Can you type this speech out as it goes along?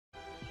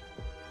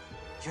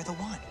You're the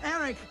one.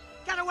 Eric,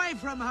 get away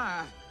from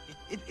her!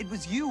 It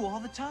was you all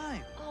the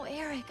time. Oh,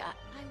 Eric, I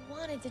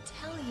wanted to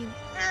tell you.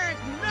 Eric,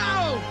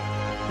 no!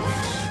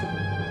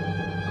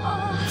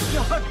 Oh.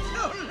 You're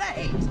too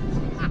late!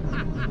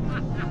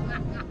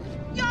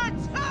 You're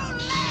too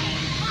late!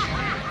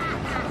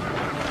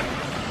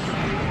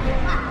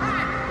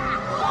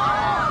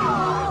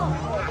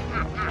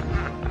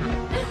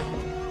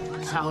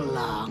 So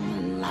long,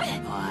 lovely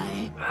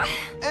boy.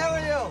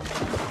 Ariel!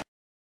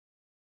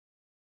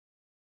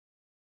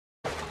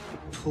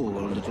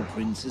 Poor little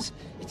princess.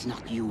 It's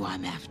not you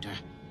I'm after.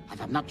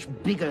 I've a much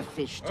bigger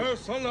fish to...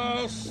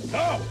 Ursula,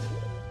 stop!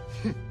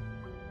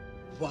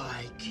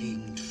 Why,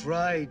 King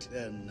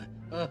Triton?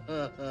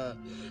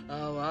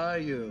 How are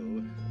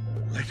you?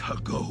 Let her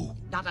go.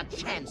 Not a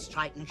chance,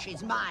 Triton.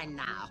 She's mine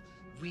now.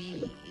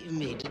 We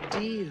made a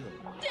deal.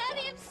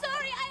 Daddy, I'm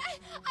sorry.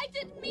 I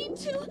didn't mean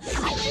to.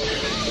 I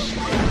didn't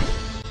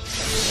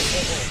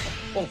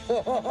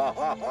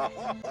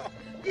know.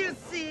 You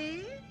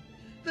see?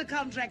 The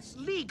contract's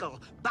legal,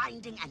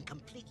 binding, and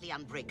completely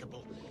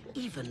unbreakable.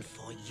 Even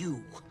for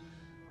you.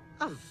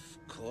 Of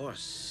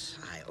course,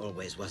 I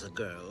always was a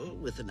girl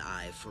with an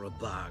eye for a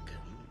bargain.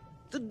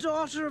 The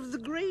daughter of the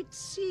great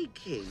Sea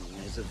King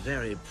is a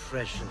very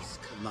precious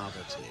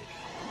commodity.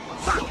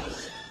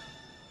 But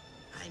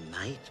I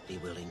might be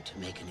willing to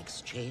make an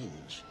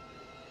exchange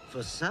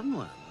for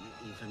someone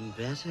even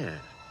better.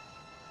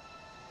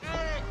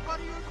 Eric, what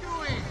are you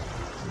doing?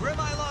 Grim,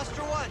 I lost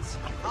her once.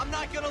 I'm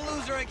not gonna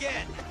lose her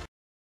again.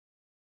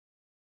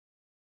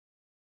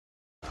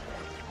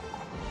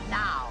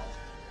 Now,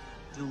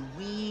 do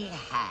we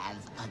have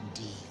a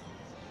deal?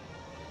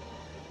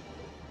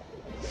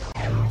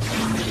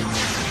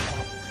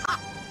 Ah,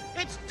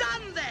 it's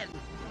done then!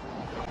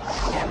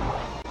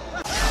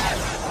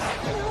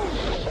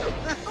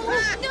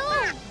 Oh, no!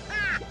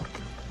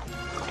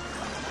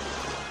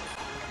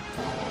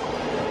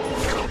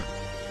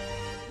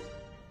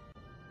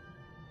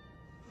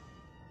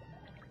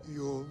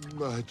 Your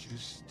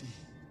Majesty.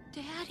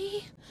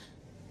 Daddy?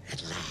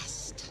 At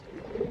last.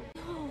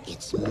 No.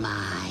 It's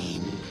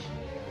mine.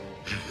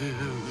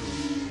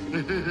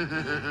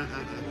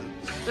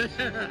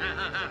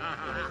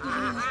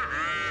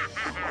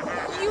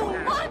 You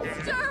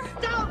monster!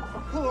 Don't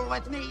fool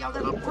with me, you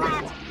little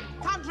brat!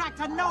 Contract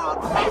annulled!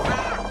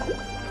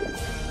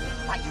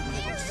 Why, you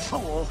little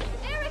fool!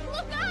 Eric,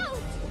 look out!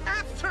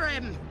 After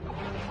him!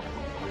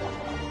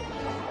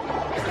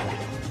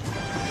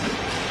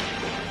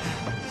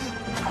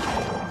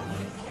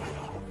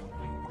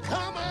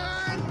 Come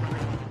on!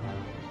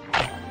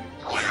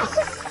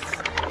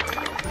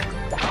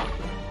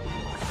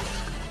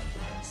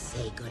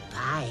 Say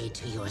goodbye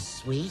to your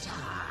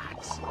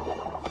sweetheart.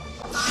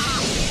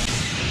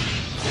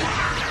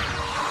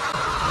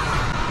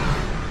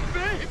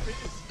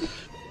 Babies!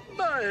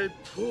 My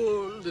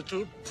poor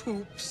little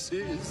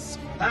poopsies.